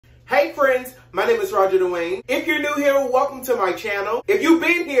Hey friends, my name is Roger Dwayne. If you're new here, welcome to my channel. If you've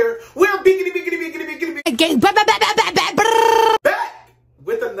been here, we're back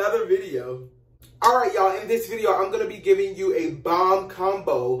with another video. Alright y'all, in this video, I'm going to be giving you a bomb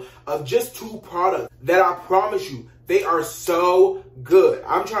combo of just two products that I promise you, they are so good.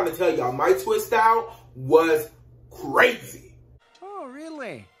 I'm trying to tell y'all, my twist out was crazy. Oh,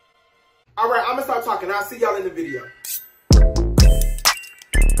 really? Alright, I'm going to stop talking. I'll see y'all in the video.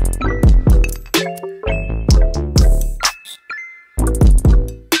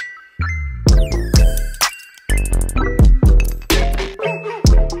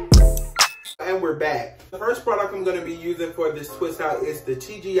 And we're back. The first product I'm going to be using for this twist out is the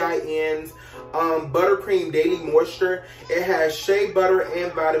TGIN's Buttercream Daily Moisture. It has shea butter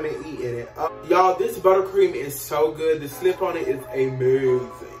and vitamin E in it. Y'all, this buttercream is so good. The slip on it is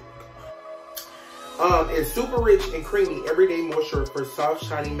amazing. It's super rich and creamy everyday moisture for soft,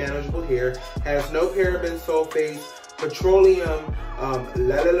 shiny, manageable hair. Has no paraben, sulfates, petroleum,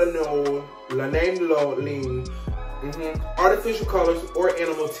 lanolin, artificial colors, or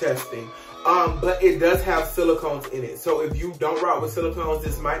animal testing. But it does have silicones in it. So if you don't rock with silicones,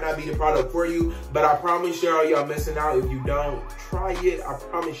 this might not be the product for you. But I promise y'all missing out if you don't try it. I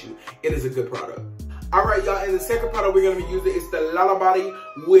promise you, it is a good product. Alright y'all, and the second product we're going to be using is the Lalabody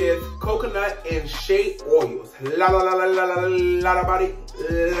with coconut and shea oils. Lalabody.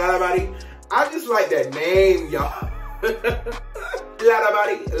 I just like that name, y'all.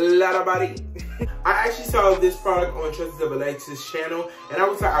 Lalabody. I actually saw this product on Tresses of Alexis channel, and I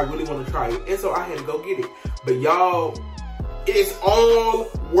was like, I really want to try it. And so I had to go get it. But y'all, it's all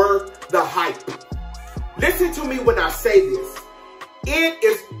worth the hype. Listen to me when I say this. It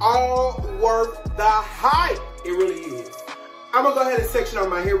is all worth the hype. It really is. I'm going to go ahead and section out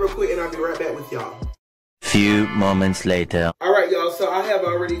my hair real quick, and I'll be right back with y'all. Few moments later. All right, y'all. So I have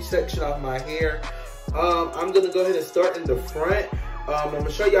already sectioned off my hair. I'm going to go ahead and start in the front. I'm going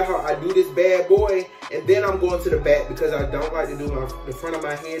to show y'all how I do this bad boy, and then I'm going to the back because I don't like to do the front of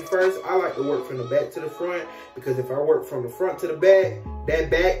my head first. I like to work from the back to the front because if I work from the front to the back,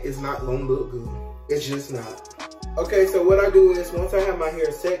 that back is not going to look good. It's just not. Okay, so what I do is once I have my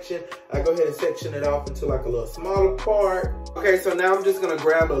hair sectioned, I go ahead and section it off into like a little smaller part. Okay, so now I'm just going to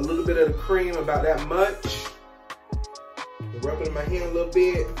grab a little bit of the cream, about that much. Rub it in my hand a little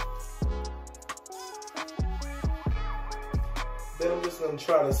bit. Then I'm just gonna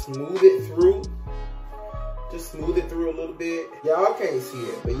try to smooth it through. Just smooth it through a little bit. Y'all can't see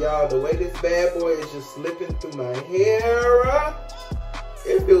it, but y'all, the way this bad boy is just slipping through my hair,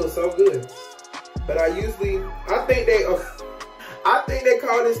 it feels so good. But I think they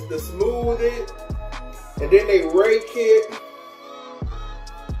call this the smooth it, and then they rake it.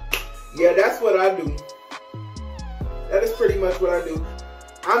 Yeah, that's what I do. That is pretty much what I do.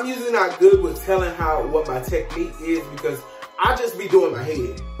 I'm usually not good with telling what my technique is because I just be doing my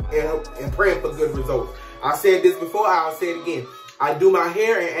head and praying for good results. I said this before, I'll say it again. I do my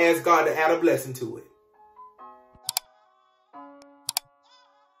hair and ask God to add a blessing to it.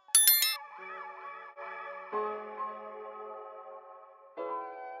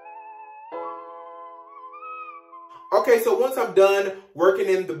 Okay, so once I'm done working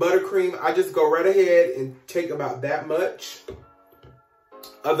in the buttercream, I just go right ahead and take about that much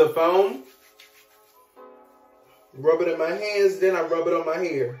of the foam. Rub it in my hands, then I rub it on my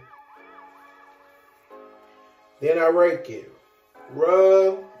hair. Then I rake it.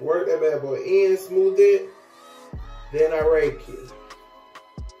 Rub, work that bad boy in, smooth it. Then I rake it.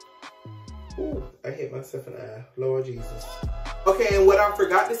 Ooh, I hit myself in the eye. Lord Jesus. Okay, and what I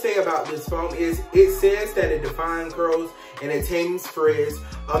forgot to say about this foam is it says that it defines curls and it tames frizz.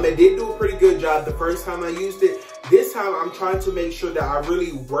 It did do a pretty good job the first time I used it. This time I'm trying to make sure that I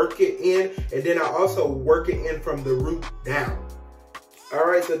really work it in, and then I also work it in from the root down. All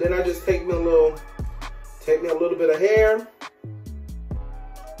right, so then I just take me a little bit of hair.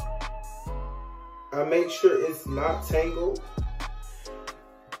 I make sure it's not tangled.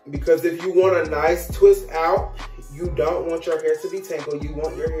 Because if you want a nice twist out, you don't want your hair to be tangled. You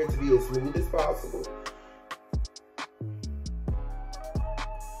want your hair to be as smooth as possible.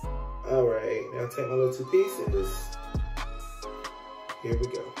 All right, now take my little two pieces. Here we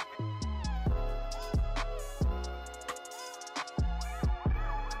go.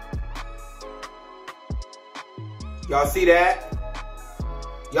 Y'all see that?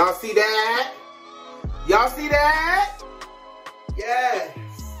 Y'all see that? Y'all see that? Yes.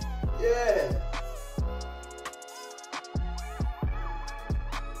 Yes.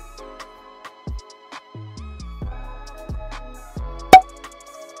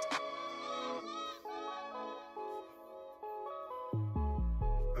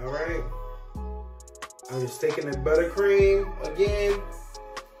 All right. I'm just taking the buttercream again,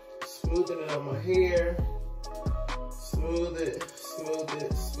 smoothing it on my hair. Smooth it, smooth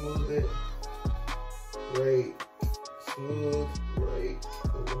it, smooth it. Great. Smooth, great.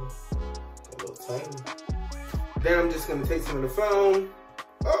 Ooh, a little tiny. Then I'm just gonna take some of the foam.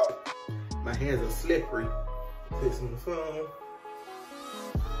 Oh, my hands are slippery. Take some of the foam.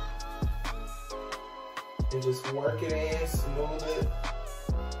 And just work it in, smooth it.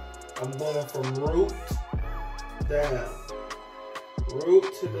 I'm going from root down. Root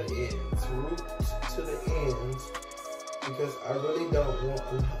to the ends, root to the ends. Because I really don't want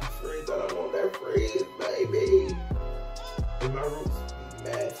a lot of frizz. I don't want that frizz, baby. And my roots be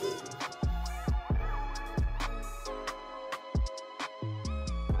mad frizzy.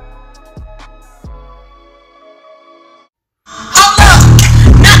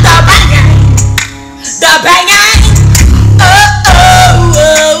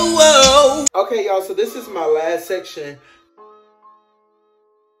 Okay, y'all, so this is my last section.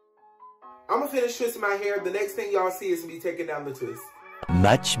 I'm gonna finish twisting my hair. The next thing y'all see is me taking down the twist.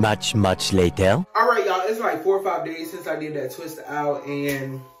 Much later. All right, y'all, it's like 4 or 5 days since I did that twist out,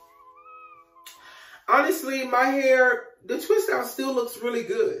 and honestly, my hair, the twist out still looks really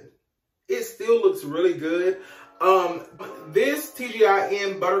good. It still looks really good. This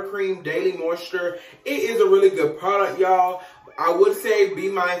TGIM Buttercream Daily Moisture, it is a really good product, y'all. I would say be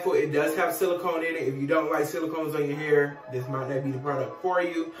mindful, it does have silicone in it. If you don't like silicones on your hair, this might not be the product for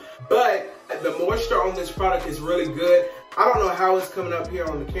you. But the moisture on this product is really good. I don't know how it's coming up here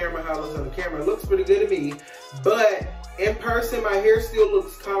on the camera, how it looks on the camera. It looks pretty good to me. But in person, my hair still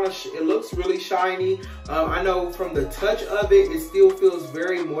looks it looks really shiny. I know from the touch of it, it still feels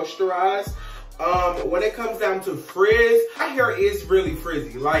very moisturized. When it comes down to frizz, my hair is really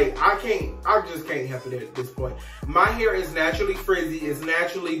frizzy. Like, I just can't help it at this point. My hair is naturally frizzy, it's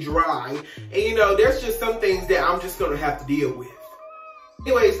naturally dry. And you know, there's just some things that I'm just gonna have to deal with.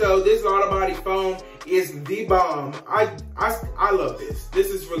 Anyway, so this Lotta Body foam is the bomb. I love this. This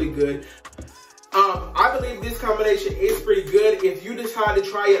is really good. I believe this combination is pretty good. If you decide to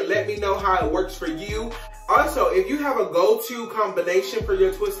try it, let me know how it works for you. Also, if you have a go-to combination for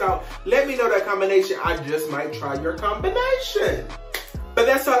your twist out, let me know that combination. I just might try your combination. But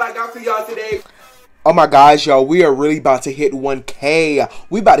that's all I got for y'all today. Oh my gosh, y'all, we are really about to hit 1K.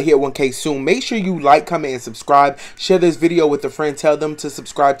 We about to hit 1K soon. Make sure you like, comment, and subscribe. Share this video with a friend. Tell them to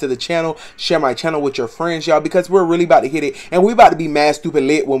subscribe to the channel. Share my channel with your friends, y'all, because we're really about to hit it. And we about to be mad stupid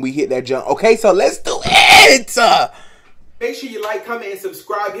lit when we hit that jump. Okay, so let's do it. Make sure you like, comment, and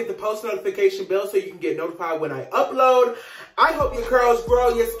subscribe. Hit the post notification bell so you can get notified when I upload. I hope your curls grow,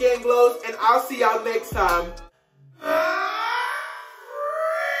 your skin glows, and I'll see y'all next time.